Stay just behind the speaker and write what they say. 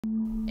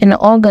In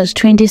August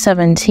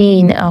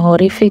 2017, a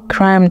horrific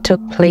crime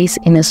took place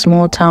in a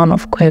small town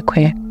of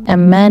Kwekwe. A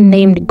man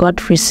named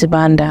Godfrey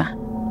Sibanda,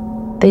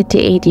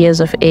 38 years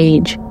of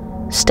age,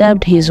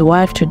 stabbed his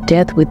wife to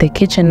death with a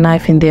kitchen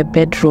knife in their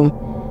bedroom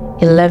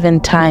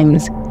 11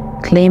 times,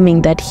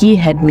 claiming that he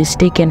had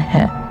mistaken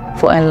her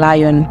for a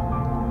lion.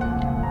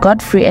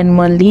 Godfrey and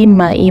Moline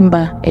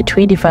Maimba, a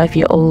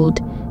 25-year-old,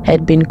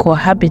 had been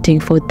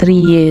cohabiting for 3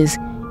 years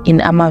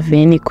in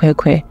Amaveni,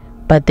 Kwekwe,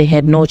 but they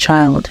had no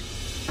child.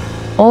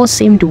 All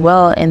seemed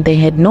well and they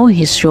had no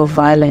history of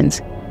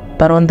violence,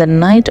 but on the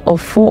night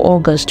of 4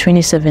 August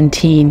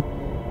 2017,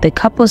 the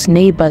couple's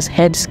neighbors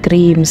heard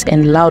screams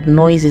and loud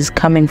noises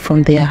coming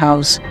from their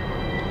house.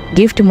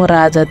 Gift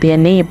Muraza, their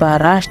neighbor,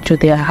 rushed to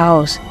their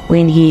house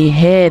when he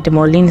heard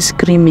Moline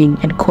screaming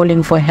and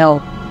calling for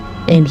help,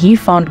 and he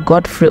found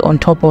Godfrey on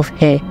top of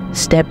her,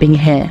 stabbing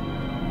her.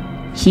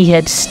 He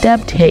had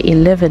stabbed her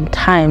 11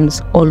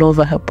 times all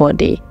over her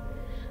body.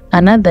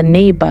 Another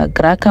neighbor,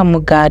 Graka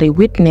Mugari,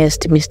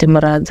 witnessed Mr.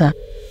 Muraza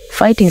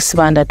fighting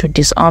Sibanda to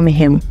disarm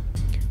him.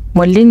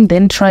 Moline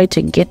then tried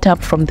to get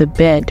up from the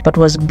bed but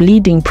was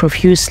bleeding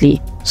profusely,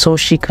 so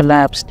she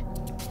collapsed.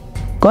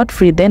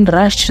 Godfrey then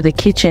rushed to the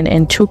kitchen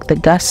and took the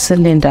gas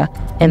cylinder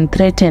and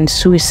threatened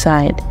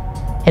suicide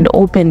and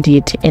opened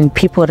it, and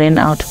people ran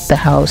out of the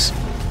house.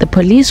 The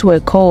police were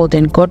called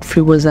and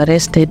Godfrey was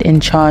arrested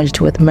and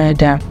charged with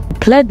murder. He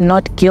pled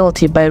not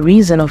guilty by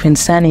reason of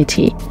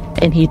insanity,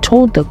 and he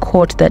told the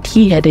court that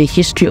he had a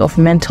history of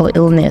mental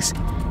illness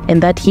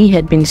and that he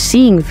had been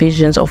seeing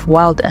visions of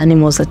wild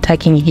animals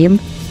attacking him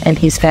and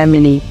his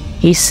family.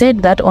 He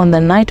said that on the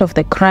night of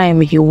the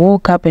crime, he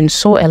woke up and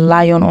saw a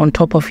lion on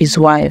top of his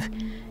wife,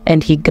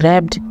 and he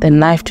grabbed the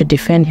knife to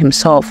defend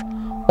himself,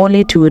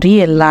 only to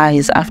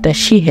realize after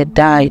she had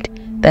died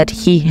that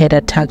he had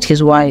attacked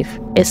his wife.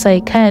 A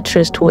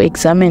psychiatrist who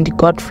examined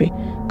Godfrey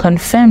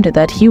confirmed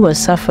that he was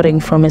suffering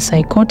from a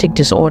psychotic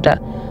disorder,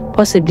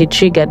 possibly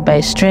triggered by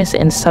stress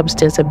and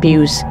substance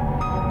abuse.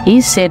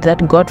 He said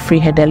that Godfrey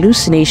had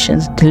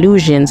hallucinations,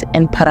 delusions,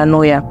 and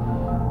paranoia,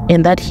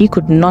 and that he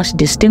could not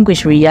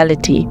distinguish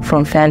reality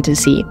from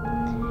fantasy.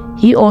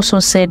 He also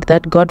said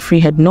that Godfrey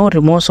had no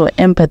remorse or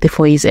empathy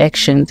for his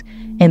actions,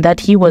 and that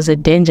he was a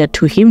danger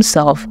to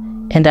himself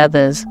and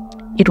others.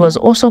 It was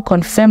also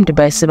confirmed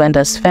by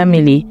Sibanda's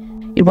family.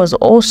 It was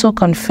also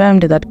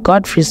confirmed that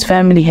Godfrey's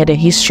family had a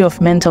history of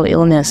mental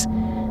illness,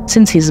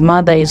 since his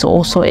mother is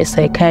also a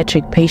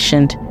psychiatric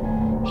patient.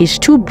 His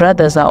 2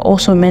 brothers are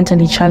also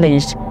mentally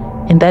challenged,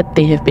 and that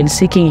they have been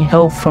seeking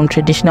help from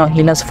traditional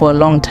healers for a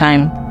long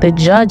time. The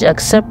judge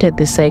accepted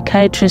the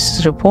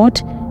psychiatrist's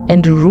report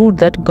and ruled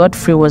that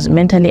Godfrey was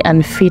mentally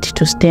unfit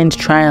to stand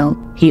trial.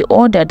 He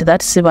ordered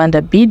that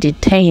Sibanda be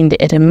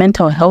detained at a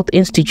mental health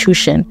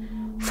institution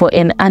for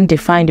an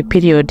undefined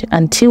period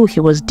until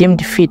he was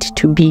deemed fit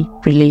to be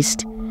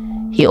released.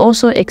 He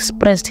also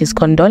expressed his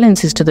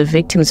condolences to the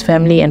victim's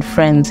family and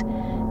friends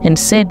and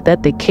said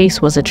that the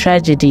case was a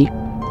tragedy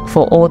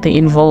for all the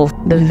involved.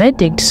 The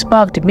verdict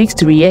sparked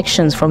mixed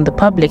reactions from the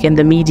public and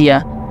the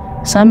media.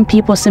 Some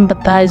people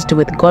sympathized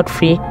with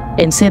Godfrey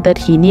and said that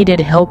he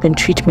needed help and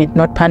treatment,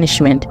 not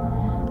punishment.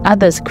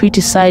 Others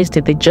criticized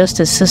the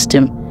justice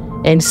system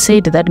and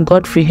said that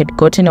Godfrey had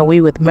gotten away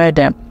with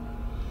murder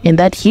and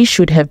that he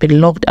should have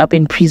been locked up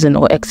in prison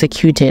or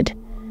executed.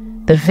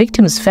 The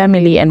victim's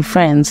family and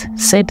friends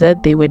said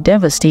that they were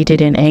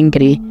devastated and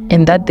angry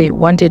and that they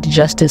wanted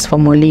justice for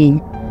Moline.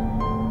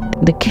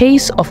 The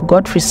case of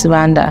Godfrey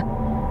Sibanda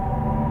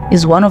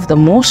is one of the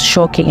most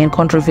shocking and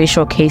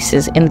controversial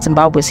cases in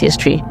Zimbabwe's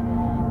history.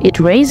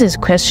 It raises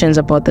questions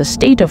about the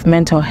state of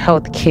mental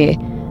health care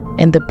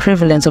and the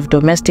prevalence of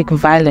domestic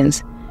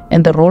violence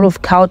and the role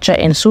of culture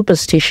and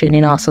superstition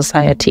in our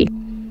society.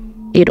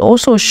 It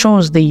also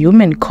shows the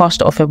human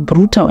cost of a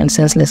brutal and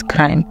senseless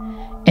crime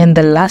and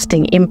the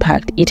lasting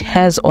impact it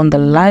has on the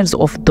lives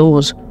of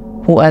those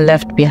who are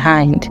left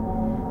behind.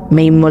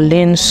 May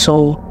Moline's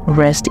soul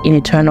rest in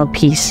eternal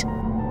peace.